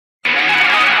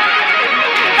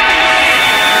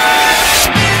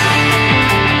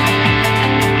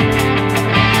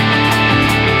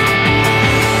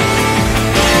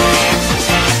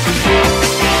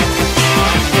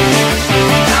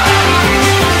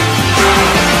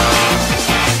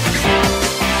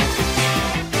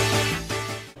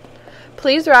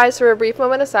Please rise for a brief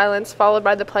moment of silence, followed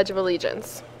by the Pledge of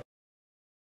Allegiance.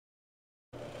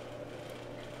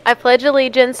 I pledge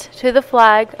allegiance to the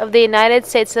flag of the United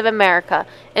States of America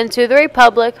and to the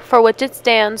republic for which it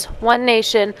stands, one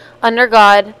nation, under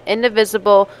God,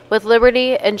 indivisible, with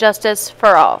liberty and justice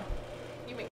for all.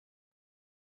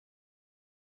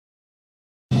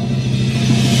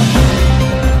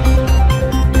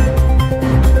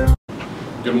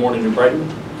 Good morning, New Brighton.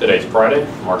 Today's Friday,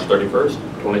 March 31st,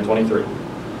 2023.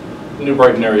 The New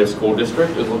Brighton Area School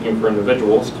District is looking for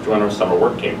individuals to join our summer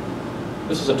work team.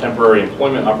 This is a temporary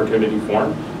employment opportunity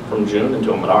form from June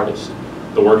until mid-August.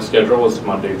 The work schedule is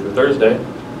Monday through Thursday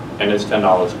and is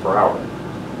 $10 per hour.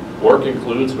 Work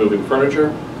includes moving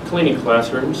furniture, cleaning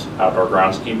classrooms, outdoor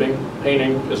groundskeeping,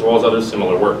 painting, as well as other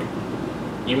similar work.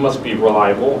 You must be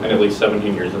reliable and at least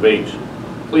 17 years of age.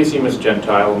 Please see Ms.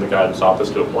 Gentile in the guidance office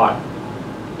to apply.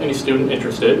 Any student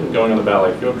interested in going on the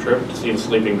ballet field trip to see the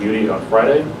Sleeping Beauty on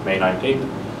Friday, May 19th,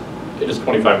 it is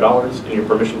 $25 and your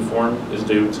permission form is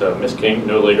due to Ms. King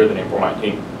no later than April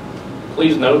 19th.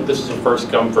 Please note this is a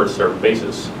first-come, first-served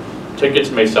basis. Tickets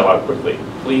may sell out quickly.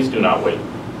 Please do not wait.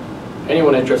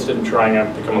 Anyone interested in trying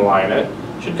out to become a Lionette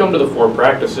should come to the 4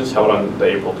 practices held on the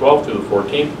April 12th through the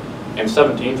 14th and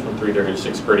 17th from 3:30 to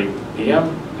 6:30 p.m.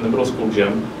 in the middle school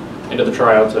gym, and to the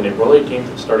tryouts on April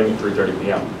 18th starting at 3:30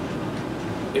 p.m.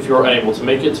 If you are unable to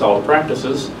make it to all the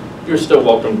practices, you are still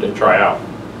welcome to try out.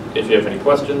 If you have any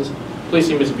questions, please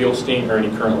see Ms. Bielstein or any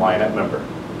current Lionette member.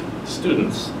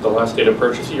 Students, the last day to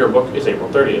purchase a yearbook is April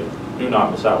 30th. Do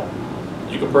not miss out.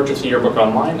 You can purchase a yearbook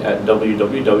online at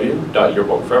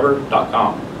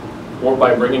www.yearbookforever.com or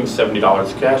by bringing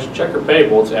 $70 cash, check or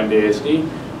payable to MBASD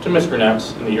to Ms.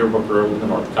 Grenette's in the yearbook room in the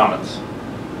North Commons.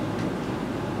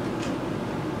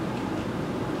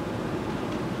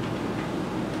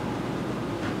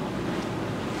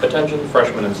 Attention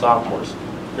freshmen and sophomores.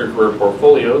 Your career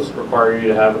portfolios require you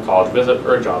to have a college visit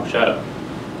or a job shadow.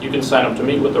 You can sign up to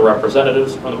meet with the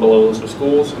representatives from the below list of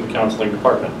schools in the counseling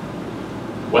department.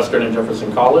 Western and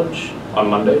Jefferson College on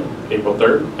Monday, April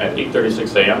 3rd at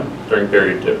 8:36 a.m. during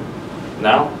period 2.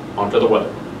 Now, on to the weather.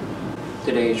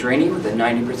 Today is rainy with a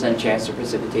 90% chance of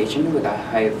precipitation with a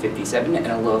high of 57 and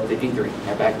a low of 53.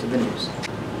 Now back to the news.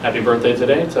 Happy birthday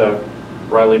today to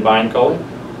Riley Biancoli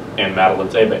and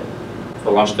Madeline Zebe. For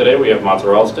lunch today we have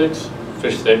mozzarella sticks,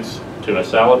 fish sticks, tuna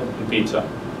salad, and pizza.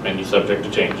 Menu subject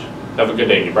to change. Have a good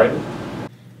day, New Brighton.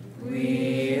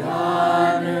 We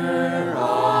honor